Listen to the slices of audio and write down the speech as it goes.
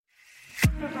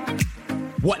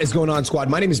What is going on, squad?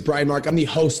 My name is Brian Mark. I'm the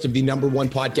host of the #1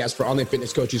 podcast for online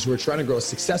fitness coaches who are trying to grow a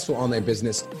successful online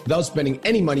business without spending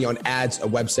any money on ads, a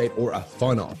website, or a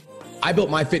funnel. I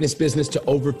built my fitness business to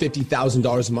over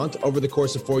 $50,000 a month over the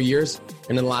course of 4 years.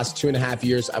 And in the last 2.5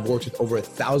 years, I've worked with over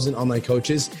 1,000 online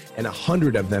coaches and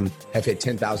 100 of them have hit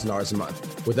 $10,000 a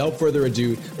month. Without further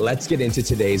ado, let's get into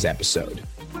today's episode.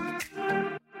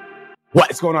 What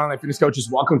is going on, online fitness coaches?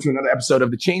 Welcome to another episode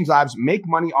of the Change Lives Make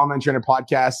Money Online Trainer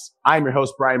podcast. I'm your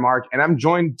host, Brian Mark, and I'm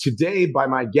joined today by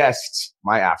my guest,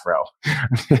 my afro.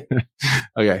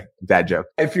 Okay, dad joke.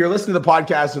 If you're listening to the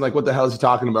podcast and like, what the hell is he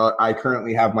talking about? I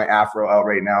currently have my afro out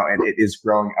right now, and it is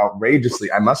growing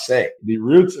outrageously, I must say. The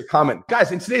roots are coming.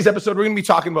 Guys, in today's episode, we're going to be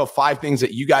talking about 5 things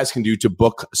that you guys can do to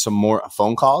book some more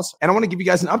phone calls. And I want to give you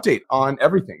guys an update on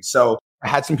everything. So I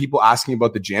had some people asking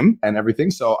about the gym and everything,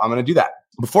 so I'm going to do that.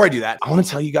 Before I do that, I want to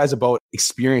tell you guys about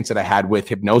experience that I had with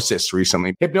hypnosis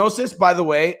recently. Hypnosis, by the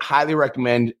way, highly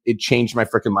recommend. It changed my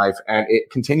freaking life and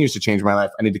it continues to change my life.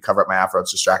 I need to cover up my afro.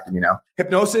 It's distracting me now.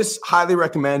 Hypnosis, highly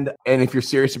recommend. And if you're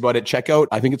serious about it, check out,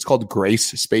 I think it's called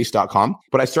gracespace.com.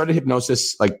 But I started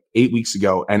hypnosis like 8 weeks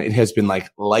ago and it has been like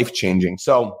life-changing.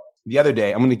 So the other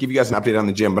day, I'm going to give you guys an update on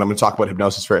the gym, but I'm going to talk about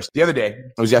hypnosis first. The other day,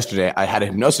 it was yesterday, I had a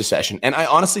hypnosis session and I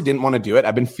honestly didn't want to do it.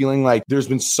 I've been feeling like there's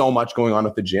been so much going on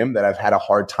with the gym that I've had a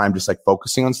hard time just like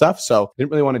focusing on stuff. So I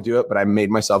didn't really want to do it, but I made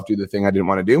myself do the thing I didn't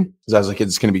want to do because I was like,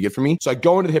 it's going to be good for me. So I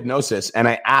go into the hypnosis and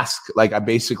I ask, like, I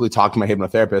basically talk to my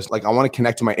hypnotherapist, like, I want to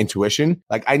connect to my intuition.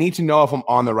 Like, I need to know if I'm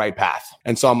on the right path.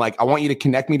 And so I'm like, I want you to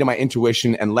connect me to my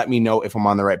intuition and let me know if I'm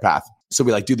on the right path. So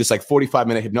we like do this like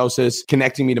 45-minute hypnosis,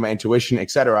 connecting me to my intuition,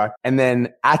 etc. And then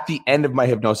at the end of my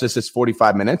hypnosis, it's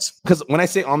 45 minutes. Because when I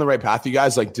say on the right path, you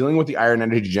guys, like dealing with the Iron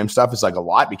Energy Gym stuff is like a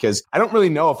lot because I don't really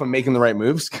know if I'm making the right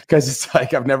moves because it's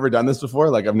like I've never done this before.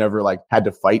 Like I've never like had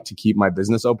to fight to keep my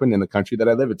business open in the country that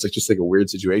I live. It's like just like a weird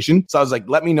situation. So I was like,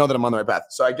 let me know that I'm on the right path.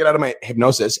 So I get out of my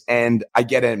hypnosis and I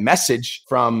get a message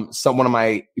from one of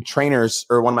my trainers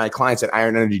or one of my clients at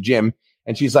Iron Energy Gym.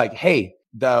 And she's like, hey,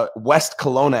 the West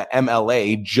Kelowna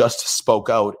MLA just spoke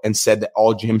out and said that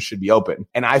all gyms should be open.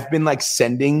 And I've been like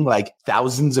sending like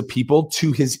thousands of people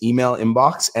to his email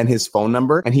inbox and his phone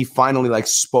number. And he finally like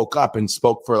spoke up and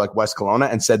spoke for like West Kelowna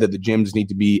and said that the gyms need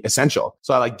to be essential.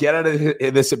 So I like get out of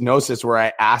this hypnosis where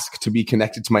I ask to be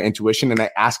connected to my intuition and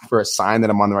I ask for a sign that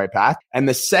I'm on the right path. And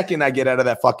the second I get out of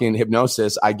that fucking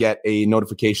hypnosis, I get a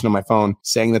notification on my phone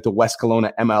saying that the West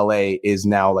Kelowna MLA is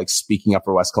now like speaking up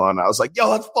for West Kelowna. I was like, yo,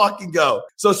 let's fucking go.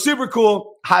 So super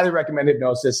cool. Highly recommend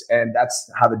hypnosis. And that's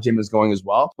how the gym is going as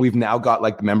well. We've now got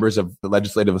like members of the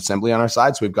Legislative Assembly on our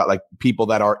side. So we've got like people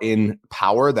that are in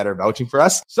power that are vouching for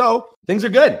us. So things are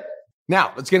good.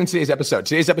 Now, let's get into today's episode.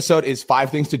 Today's episode is 5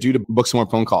 things to do to book some more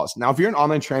phone calls. Now, if you're an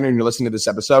online trainer and you're listening to this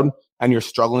episode and you're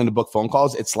struggling to book phone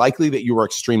calls, it's likely that you are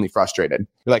extremely frustrated.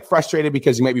 You're like frustrated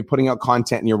because you might be putting out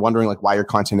content and you're wondering like why your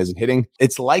content isn't hitting.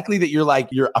 It's likely that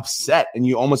you're upset and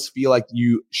you almost feel like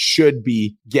you should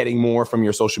be getting more from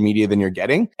your social media than you're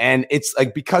getting. And it's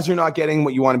like because you're not getting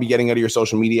what you want to be getting out of your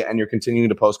social media and you're continuing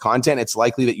to post content, it's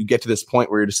likely that you get to this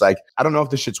point where you're just like, I don't know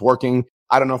if this shit's working.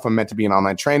 I don't know if I'm meant to be an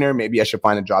online trainer. Maybe I should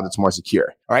find a job that's more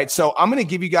secure. All right. So I'm going to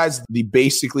give you guys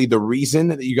basically the reason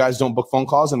that you guys don't book phone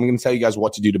calls. And I'm going to tell you guys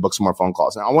what to do to book some more phone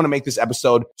calls. Now I want to make this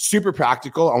episode super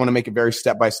practical. I want to make it very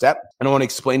step by step. And I want to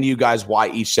explain to you guys why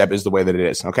each step is the way that it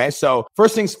is. Okay. So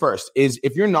first things first is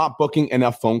if you're not booking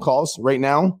enough phone calls right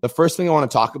now, the first thing I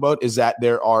want to talk about is that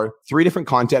there are 3 different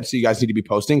contents that you guys need to be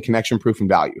posting: connection, proof, and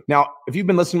value. Now, if you've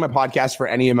been listening to my podcast for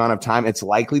any amount of time, it's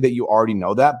likely that you already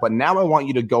know that. But now I want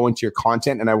you to go into your content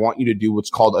and I want you to do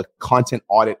what's called a content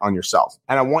audit on yourself.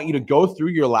 And I want you to go through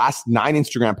your last 9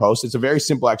 Instagram posts. It's a very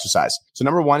simple exercise. So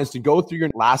number 1 is to go through your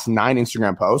last 9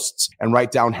 Instagram posts and write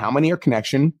down how many are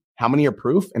connection, how many are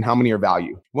proof, and how many are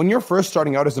value. When you're first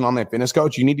starting out as an online fitness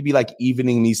coach, you need to be like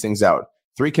evening these things out.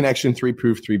 3 connection, 3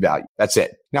 proof, 3 value. That's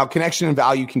it. Now, connection and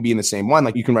value can be in the same one.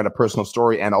 Like you can write a personal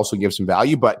story and also give some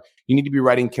value, but you need to be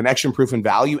writing connection, proof, and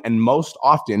value. And most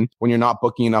often when you're not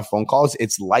booking enough phone calls,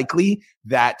 it's likely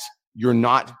that you're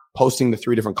not posting the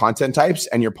 3 different content types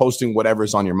and you're posting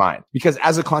whatever's on your mind. Because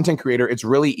as a content creator, it's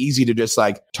really easy to just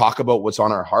like talk about what's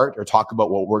on our heart or talk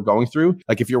about what we're going through.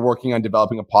 Like if you're working on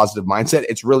developing a positive mindset,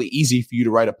 it's really easy for you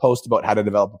to write a post about how to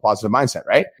develop a positive mindset,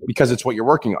 right? Because it's what you're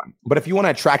working on. But if you want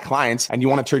to attract clients and you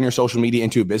want to turn your social media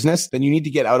into a business, then you need to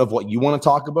get out of what you want to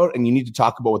talk about and you need to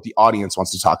talk about what the audience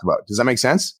wants to talk about. Does that make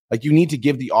sense? Like you need to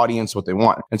give the audience what they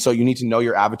want. And so you need to know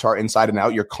your avatar inside and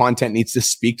out. Your content needs to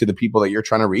speak to the people that you're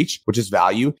trying to reach, which is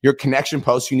value. Your connection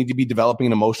posts, you need to be developing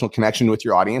an emotional connection with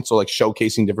your audience. So like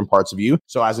showcasing different parts of you.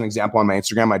 So as an example, on my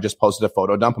Instagram, I just posted a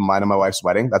photo dump of mine and my wife's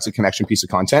wedding. That's a connection piece of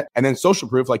content. And then social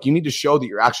proof, like you need to show that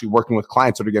you're actually working with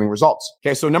clients that are getting results.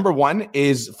 Okay. So number one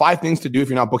is 5 things to do if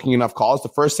you're not booking enough calls. The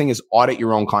first thing is audit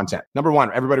your own content. Number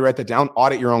one, everybody write that down.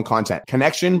 Audit your own content.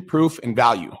 Connection, proof, and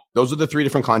value. Those are the 3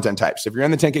 different content types. If you're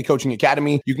in the 10K Coaching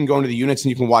Academy, you can go into the units and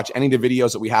you can watch any of the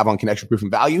videos that we have on connection, proof,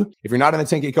 and value. If you're not in the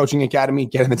 10K Coaching Academy,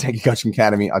 get in the 10K Coaching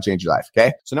Academy. I'll change your life.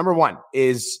 Okay. So number one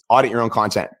is audit your own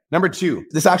content. Number 2,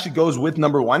 this actually goes with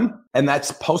number 1, and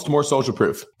that's post more social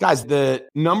proof. Guys, the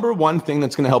number 1 thing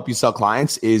that's going to help you sell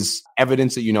clients is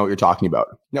evidence that you know what you're talking about.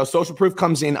 Now, social proof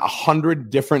comes in 100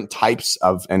 different types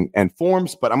of and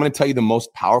forms, but I'm going to tell you the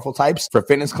most powerful types. For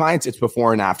fitness clients, it's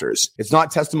before and afters. It's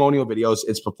not testimonial videos,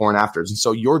 it's before and afters. And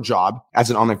so your job as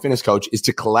an online fitness coach is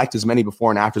to collect as many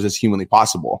before and afters as humanly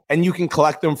possible. And you can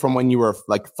collect them from when you were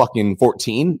like fucking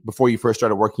 14, before you first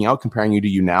started working out, comparing you to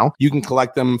you now. You can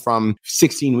collect them from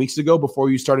 16 weeks ago before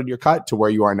you started your cut to where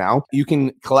you are now. You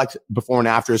can collect before and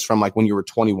afters from like when you were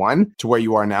 21 to where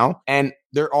you are now. And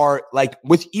there are like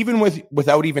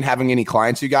without even having any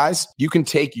clients, you guys, you can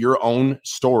take your own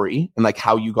story and like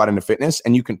how you got into fitness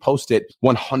and you can post it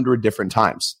 100 different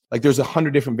times. Like there's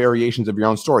 100 different variations of your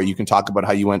own story. You can talk about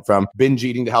how you went from binge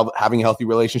eating to having a healthy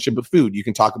relationship with food. You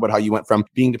can talk about how you went from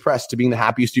being depressed to being the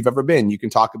happiest you've ever been. You can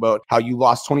talk about how you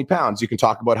lost 20 pounds. You can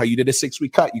talk about how you did a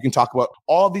 6-week cut. You can talk about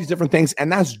all these different things. And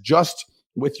that's just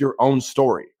with your own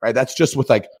story, right? That's just with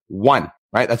like one.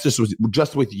 Right? That's just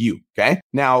with you. Okay.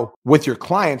 Now with your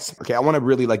clients, okay, I want to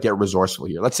really like get resourceful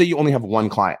here. Let's say you only have one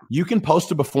client. You can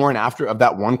post a before and after of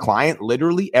that one client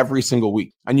literally every single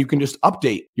week. And you can just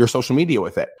update your social media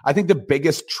with it. I think the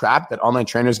biggest trap that online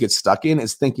trainers get stuck in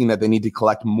is thinking that they need to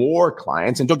collect more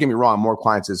clients. And don't get me wrong, more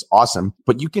clients is awesome,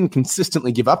 but you can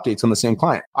consistently give updates on the same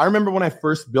client. I remember when I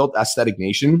first built Aesthetic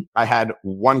Nation, I had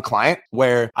one client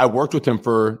where I worked with him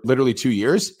for literally 2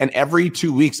 years. And every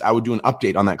 2 weeks, I would do an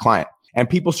update on that client. And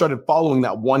people started following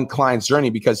that one client's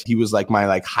journey because he was like my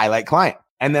like highlight client.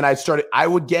 And then I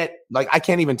would get like, I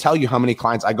can't even tell you how many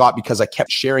clients I got because I kept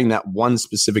sharing that one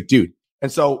specific dude. And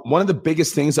so one of the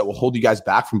biggest things that will hold you guys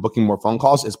back from booking more phone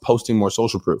calls is posting more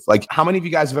social proof. Like how many of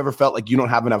you guys have ever felt like you don't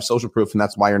have enough social proof and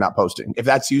that's why you're not posting? If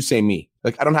that's you, say me.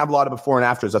 Like I don't have a lot of before and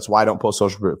afters. That's why I don't post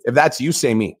social proof. If that's you,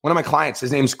 say me. One of my clients,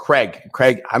 his name's Craig.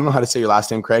 Craig, I don't know how to say your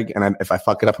last name, Craig. And if I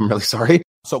fuck it up, I'm really sorry.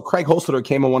 So Craig Holster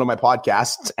came on one of my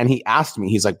podcasts and he asked me,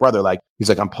 he's like, brother,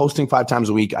 I'm posting 5 times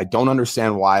a week. I don't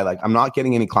understand why. Like I'm not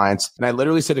getting any clients. And I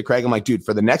literally said to Craig, I'm like, dude,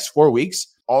 for the next 4 weeks,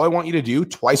 all I want you to do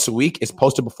twice a week is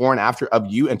post a before and after of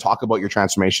you and talk about your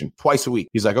transformation twice a week.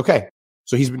 He's like, okay.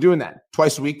 So he's been doing that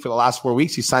twice a week for the last 4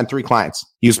 weeks. He signed 3 clients.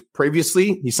 He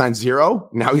signed 0.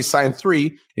 Now he's signed 3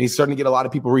 and he's starting to get a lot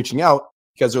of people reaching out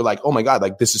because they're like, oh my God,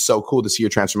 like this is so cool to see your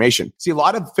transformation. See, a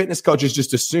lot of fitness coaches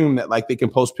just assume that like they can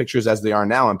post pictures as they are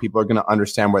now and people are going to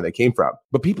understand where they came from.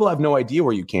 But people have no idea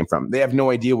where you came from. They have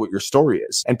no idea what your story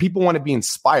is. And people want to be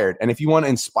inspired. And if you want to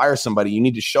inspire somebody, you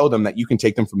need to show them that you can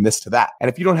take them from this to that. And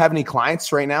if you don't have any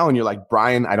clients right now and you're like,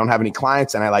 Brian, I don't have any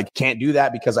clients and I like can't do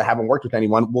that because I haven't worked with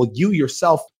anyone. Well, you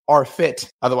yourself are fit.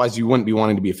 Otherwise, you wouldn't be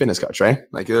wanting to be a fitness coach, right?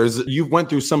 Like you've went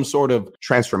through some sort of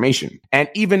transformation. And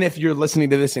even if you're listening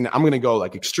to this and I'm going to go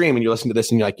like extreme and you're listening to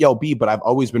this and you're like, yo, B, but I've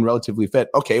always been relatively fit.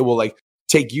 Okay, well, like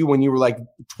take you when you were like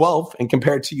 12 and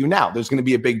compare it to you now. There's going to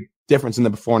be a big difference in the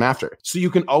before and after. So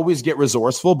you can always get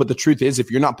resourceful. But the truth is, if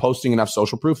you're not posting enough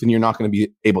social proof, then you're not going to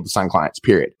be able to sign clients,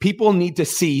 period. People need to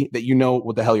see that you know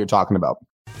what the hell you're talking about.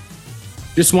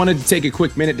 Just wanted to take a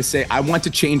quick minute to say, I want to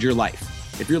change your life.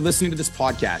 If you're listening to this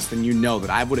podcast, then you know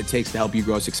that I have what it takes to help you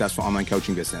grow a successful online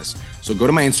coaching business. So go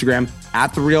to my Instagram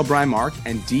 @TheRealBrianMark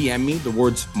and DM me the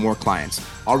words more clients.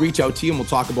 I'll reach out to you and we'll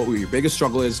talk about what your biggest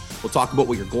struggle is. We'll talk about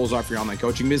what your goals are for your online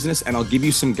coaching business, and I'll give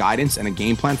you some guidance and a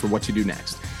game plan for what to do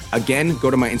next. Again, go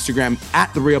to my Instagram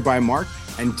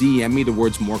 @TheRealBrianMark and DM me the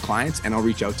words more clients, and I'll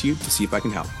reach out to you to see if I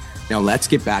can help. Now let's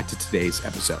get back to today's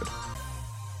episode.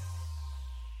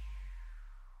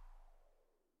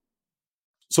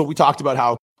 So we talked about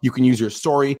how you can use your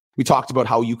story. We talked about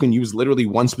how you can use literally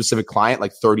one specific client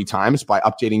like 30 times by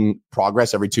updating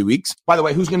progress every 2 weeks. By the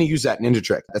way, who's going to use that ninja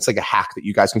trick? That's like a hack that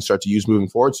you guys can start to use moving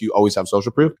forward. So you always have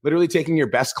social proof. Literally taking your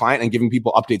best client and giving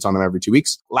people updates on them every 2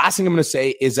 weeks. Last thing I'm going to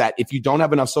say is that if you don't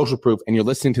have enough social proof and you're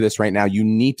listening to this right now, you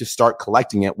need to start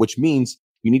collecting it, which means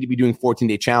you need to be doing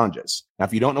 14-day challenges. Now,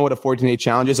 if you don't know what a 14-day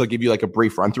challenge is, I'll give you like a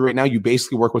brief run through right now. You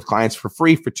basically work with clients for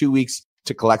free for 2 weeks.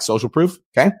 to collect social proof.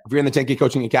 Okay. If you're in the 10K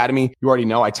Coaching Academy, you already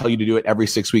know I tell you to do it every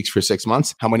 6 weeks for 6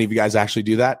 months. How many of you guys actually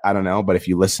do that? I don't know. But if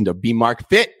you listen to B Mark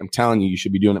Fit, I'm telling you, you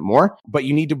should be doing it more. But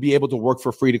you need to be able to work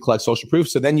for free to collect social proof.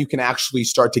 So then you can actually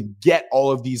start to get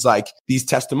all of these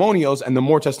testimonials. And the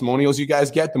more testimonials you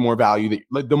guys get, the more value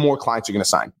the more clients you're going to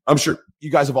sign. I'm sure you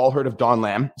guys have all heard of Don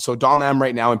Lamb. So Don Lamb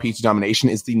right now in PT Domination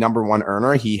is the number one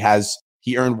earner. He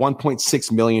earned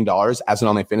 $1.6 million as an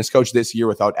online fitness coach this year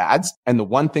without ads. And the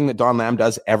one thing that Don Lamb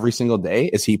does every single day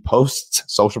is he posts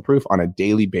social proof on a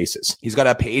daily basis. He's got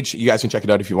a page. You guys can check it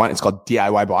out if you want. It's called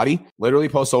DIY Body. Literally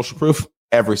posts social proof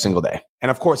every single day. And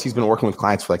of course, he's been working with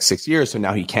clients for 6 years. So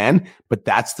now he can, but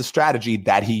that's the strategy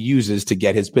that he uses to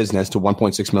get his business to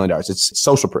 $1.6 million. It's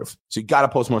social proof. So you got to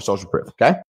post more social proof.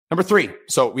 Okay. Number 3.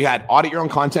 So we had audit your own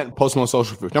content, post more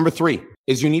social proof. Number 3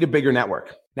 is you need a bigger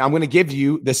network. Now I'm going to give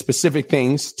you the specific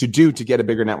things to do to get a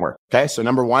bigger network. Okay. So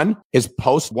number 1 is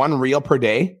post 1 reel per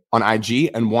day on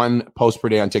IG and 1 post per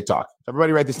day on TikTok. So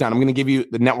everybody write this down. I'm going to give you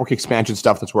the network expansion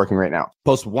stuff that's working right now.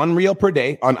 Post 1 reel per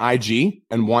day on IG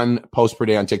and 1 post per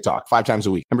day on TikTok, 5 times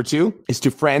a week. Number 2 is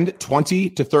to friend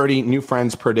 20 to 30 new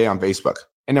friends per day on Facebook.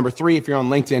 And number 3, if you're on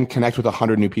LinkedIn, connect with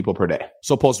 100 new people per day.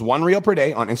 So post 1 reel per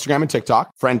day on Instagram and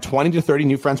TikTok, friend 20 to 30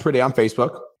 new friends per day on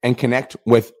Facebook, and connect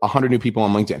with 100 new people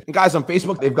on LinkedIn. And guys, on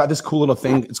Facebook, they've got this cool little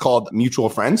thing. It's called mutual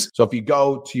friends. So if you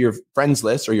go to your friends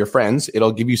list or your friends,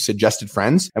 it'll give you suggested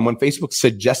friends. And when Facebook's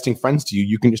suggesting friends to you,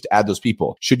 you can just add those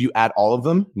people. Should you add all of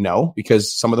them? No,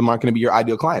 because some of them aren't going to be your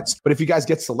ideal clients. But if you guys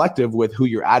get selective with who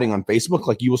you're adding on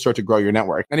Facebook, you will start to grow your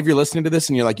network. And if you're listening to this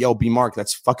and you're like, yo, B Mark,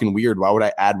 that's fucking weird. Why would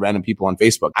I add random people on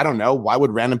Facebook? I don't know. Why would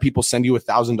random people send you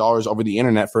 $1,000 over the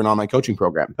internet for an online coaching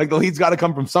program? The lead's got to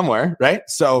come from somewhere, right?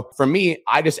 So for me,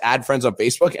 I just add friends on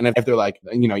Facebook. And if they're like,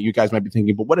 you guys might be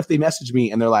thinking, but what if they message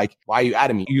me and they're like, why are you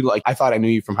adding me? I thought I knew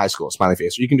you from high school, smiley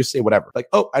face. Or you can just say whatever.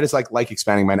 I just like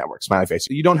expanding my network, smiley face.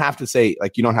 You don't have to say,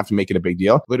 you don't have to make it a big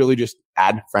deal. Literally just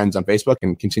add friends on Facebook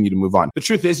and continue to move on. The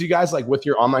truth is, you guys, with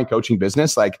your online coaching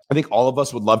business, I think all of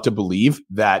us would love to believe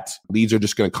that leads are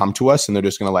just going to come to us and they're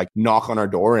just going to knock on our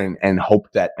door and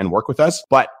hope that and work with us.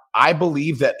 But I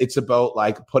believe that it's about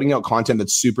putting out content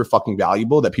that's super fucking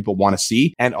valuable that people want to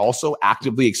see, and also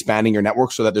actively expanding your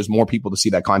network so that there's more people to see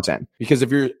that content. Because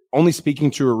if you're only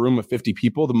speaking to a room of 50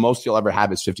 people, the most you'll ever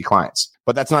have is 50 clients.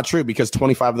 But that's not true, because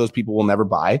 25 of those people will never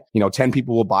buy. 10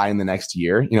 people will buy in the next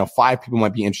year. 5 people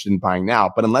might be interested in buying now.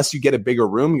 But unless you get a bigger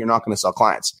room, you're not going to sell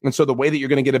clients. And so the way that you're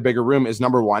going to get a bigger room is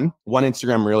number 1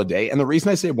 Instagram reel a day. And the reason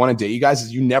I say 1 a day, you guys,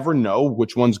 is you never know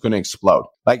which one's going to explode.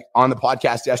 On the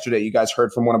podcast yesterday, you guys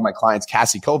heard from one of my clients,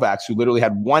 Cassie Kovacs, who literally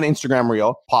had 1 Instagram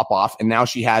reel pop off, and now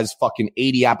she has fucking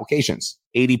 80 applications.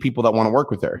 80 people that want to work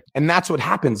with her. And that's what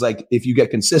happens if you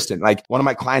get consistent. One of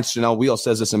my clients, Janelle Wheel,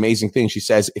 says this amazing thing. She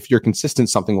says, if you're consistent,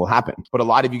 something will happen. But a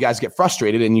lot of you guys get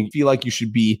frustrated and you feel like you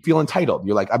should feel entitled.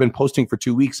 You're like, I've been posting for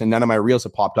 2 weeks and none of my reels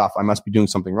have popped off. I must be doing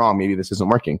something wrong. Maybe this isn't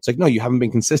working. It's no, you haven't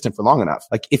been consistent for long enough.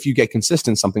 If you get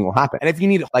consistent, something will happen. And if you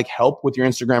need help with your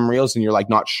Instagram reels and you're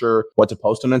not sure what to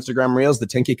post on Instagram reels, the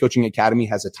 10K Coaching Academy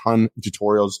has a ton of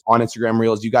tutorials on Instagram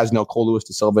reels. You guys know Cole Lewis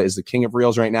da Silva is the king of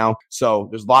reels right now. So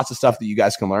there's lots of stuff that you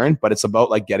guys can learn, but it's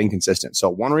about getting consistent. So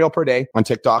 1 reel per day on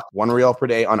TikTok, 1 reel per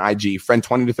day on IG, friend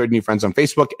 20 to 30 new friends on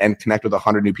Facebook, and connect with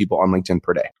 100 new people on LinkedIn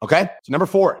per day. Okay. So number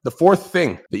 4, the 4th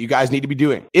thing that you guys need to be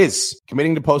doing is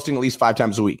committing to posting at least 5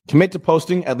 times a week. Commit to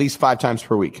posting at least 5 times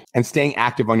per week and staying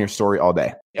active on your story all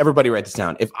day. Everybody write this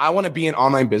down. If I want to be an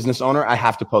online business owner, I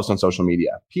have to post on social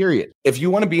media, period. If you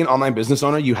want to be an online business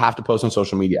owner, you have to post on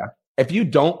social media. If you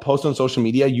don't post on social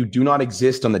media, you do not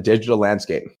exist on the digital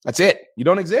landscape. That's it. You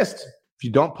don't exist. If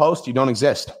you don't post, you don't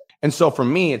exist. And so for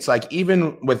me, it's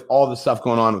even with all the stuff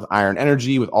going on with Iron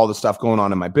Energy, with all the stuff going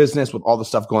on in my business, with all the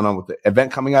stuff going on with the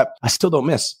event coming up, I still don't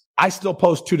miss. I still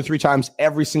post 2 to 3 times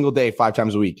every single day, 5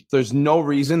 times a week. There's no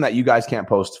reason that you guys can't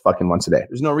post fucking once a day.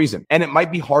 There's no reason. And it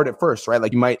might be hard at first, right?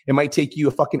 It might take you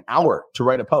a fucking hour to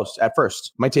write a post at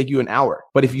first. It might take you an hour.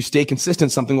 But if you stay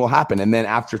consistent, something will happen. And then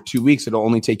after 2 weeks, it'll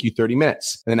only take you 30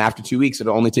 minutes. And then after 2 weeks,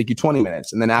 it'll only take you 20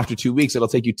 minutes. And then after 2 weeks, it'll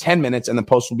take you 10 minutes and the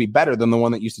post will be better than the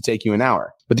one that used to take you an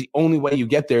hour. But the only way you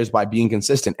get there is by being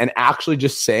consistent and actually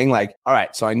just saying all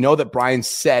right, so I know that Brian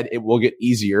said it will get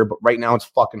easier, but right now it's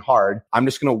fucking hard. I'm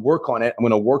just going to work on it. I'm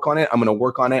going to work on it. I'm going to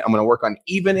work on it. I'm going to work on it.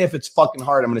 Even if it's fucking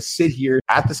hard, I'm going to sit here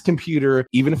at this computer,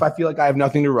 even if I feel like I have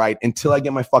nothing to write, until I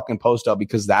get my fucking post out,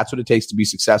 because that's what it takes to be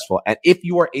successful. And if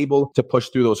you are able to push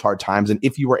through those hard times, and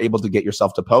if you are able to get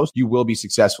yourself to post, you will be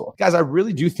successful. Guys, I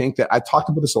really do think that I talked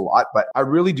about this a lot, but I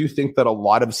really do think that a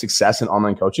lot of success in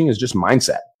online coaching is just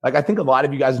mindset. Like, I think a lot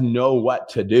of you guys know what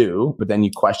to do, but then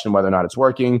you question whether or not it's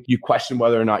working. You question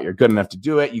whether or not you're good enough to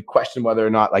do it. You question whether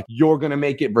or not like you're going to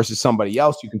make it versus somebody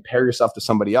else. You compare yourself to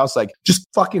somebody else. Like, just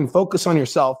fucking focus on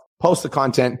yourself. Post the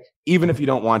content, even if you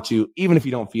don't want to, even if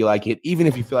you don't feel like it, even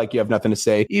if you feel like you have nothing to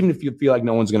say, even if you feel like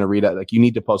no one's going to read it, like you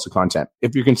need to post the content.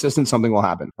 If you're consistent, something will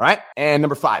happen. All right. And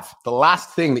number 5, the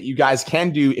last thing that you guys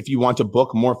can do if you want to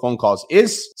book more phone calls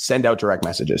is send out direct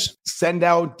messages, send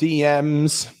out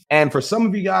DMs. And for some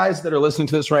of you guys that are listening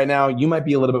to this right now, you might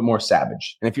be a little bit more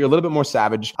savage. And if you're a little bit more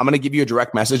savage, I'm going to give you a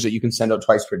direct message that you can send out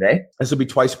twice per day. This will be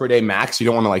twice per day max. You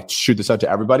don't want to like shoot this out to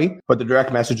everybody, but the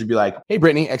direct message would be like, hey,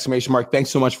 Brittany, !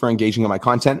 Thanks so much for engaging on my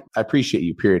content. I appreciate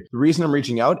you, period. The reason I'm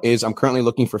reaching out is I'm currently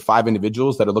looking for 5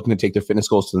 individuals that are looking to take their fitness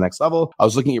goals to the next level. I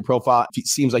was looking at your profile. It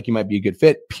seems like you might be a good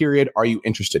fit, period. Are you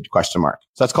interested? ? So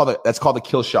that's called a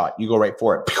kill shot. You go right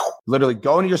for it. Literally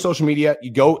go into your social media.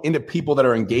 You go into people that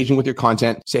are engaging with your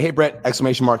content. Say, hey, Brett, ! Thanks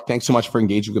so much for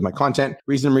engaging with my content.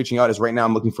 Reason I'm reaching out is right now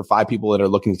I'm looking for 5 people that are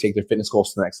looking to take their fitness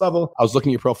goals to the next level. I was looking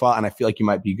at your profile and I feel like you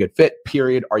might be a good fit,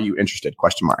 period. Are you interested? ?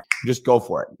 Just go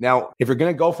for it. Now, if you're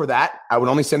going to go for that, I would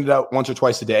only send it out once or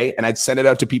twice a day. And I'd send it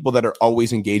out to people that are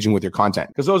always engaging with your content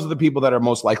because those are the people that are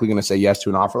most likely going to say yes to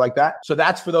an offer like that. So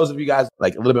that's for those of you guys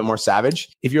like a little bit more savage.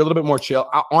 If you're a little bit more chill,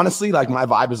 honestly, like my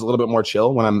vibe is a little bit more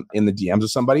chill when I'm in the DMs with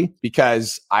somebody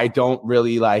because I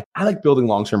like building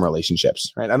long-term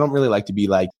relationships, right? I don't really like to be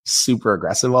like super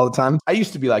aggressive all the time. I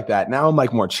used to be like that. Now I'm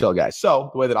like more chill, guys.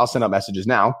 So the way that I'll send out messages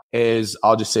now is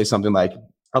I'll just say something like,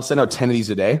 I'll send out 10 of these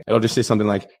a day. I'll just say something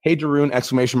like, hey, Daroon, ! I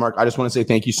just want to say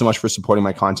thank you so much for supporting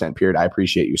my content, period. I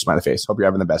appreciate you, smiley face. Hope you're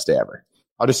having the best day ever.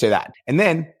 I'll just say that. And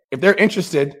then if they're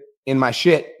interested in my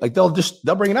shit, like they'll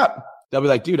bring it up. They'll be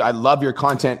like, dude, I love your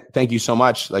content. Thank you so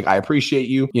much. Like, I appreciate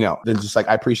you. You know, then just like,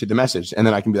 I appreciate the message. And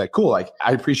then I can be like, cool. Like,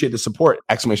 I appreciate the support. !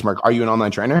 Are you an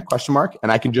online trainer? ?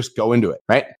 And I can just go into it.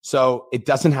 Right. So it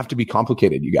doesn't have to be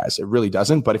complicated, you guys. It really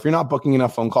doesn't. But if you're not booking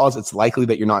enough phone calls, it's likely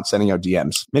that you're not sending out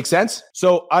DMs. Make sense?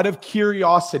 So out of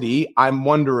curiosity, I'm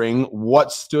wondering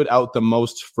what stood out the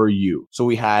most for you. So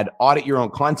we had audit your own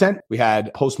content. We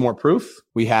had post more proof.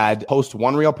 We had post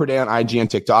 1 reel per day on IG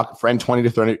and TikTok, friend 20 to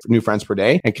 30 new friends per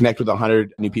day, and connect with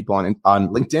 100 new people on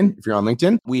LinkedIn. If you're on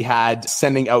LinkedIn, we had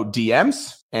sending out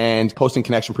DMs and posting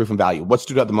connection proof and value. What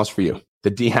stood out the most for you?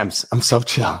 The DMs. I'm so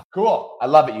chill. Cool. I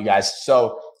love it, you guys.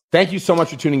 So thank you so much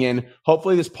for tuning in.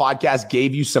 Hopefully this podcast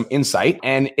gave you some insight.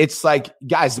 And it's like,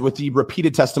 guys, with the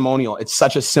repeated testimonial, it's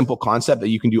such a simple concept that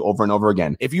you can do over and over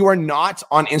again. If you are not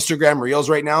on Instagram Reels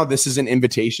right now, this is an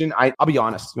invitation. I'll be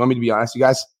honest. You want me to be honest, you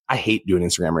guys? I hate doing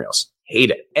Instagram Reels. Hate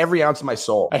it. Every ounce of my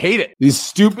soul. I hate it. These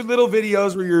stupid little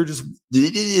videos where you're just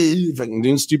fucking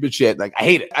doing stupid shit. Like, I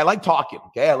hate it. I like talking.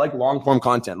 Okay. I like long form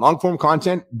content. Long form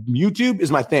content, YouTube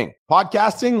is my thing.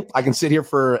 Podcasting, I can sit here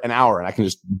for an hour and I can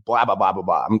just blah, blah, blah, blah,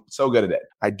 blah. I'm so good at it.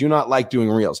 I do not like doing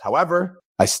Reels. However,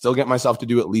 I still get myself to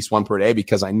do at least 1 per day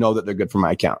because I know that they're good for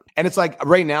my account. And it's like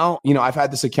right now, you know, I've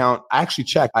had this account. I actually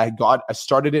checked. I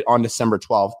started it on December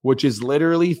 12th, which is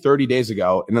literally 30 days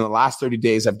ago. And in the last 30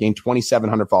 days, I've gained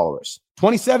 2,700 followers.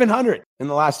 2,700 in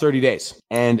the last 30 days.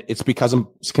 And it's because I'm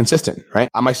consistent, right?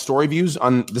 My story views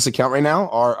on this account right now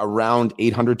are around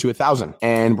 800 to 1,000.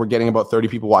 And we're getting about 30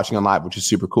 people watching on live, which is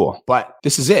super cool. But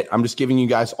this is it. I'm just giving you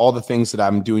guys all the things that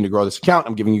I'm doing to grow this account.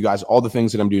 I'm giving you guys all the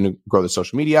things that I'm doing to grow the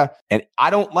social media. And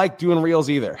I don't like doing Reels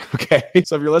either. Okay.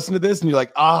 So if you're listening to this and you're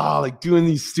like, like doing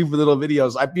these stupid little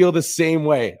videos, I feel the same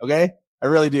way. Okay. I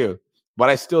really do. But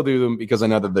I still do them because I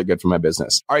know that they're good for my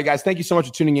business. All right, guys, thank you so much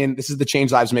for tuning in. This is the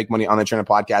Change Lives, Make Money Online Trainer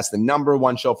podcast, the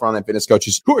 #1 show for online fitness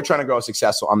coaches who are trying to grow a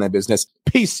successful online business.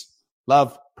 Peace,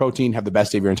 love, protein. Have the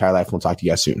best day of your entire life. And we'll talk to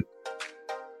you guys soon.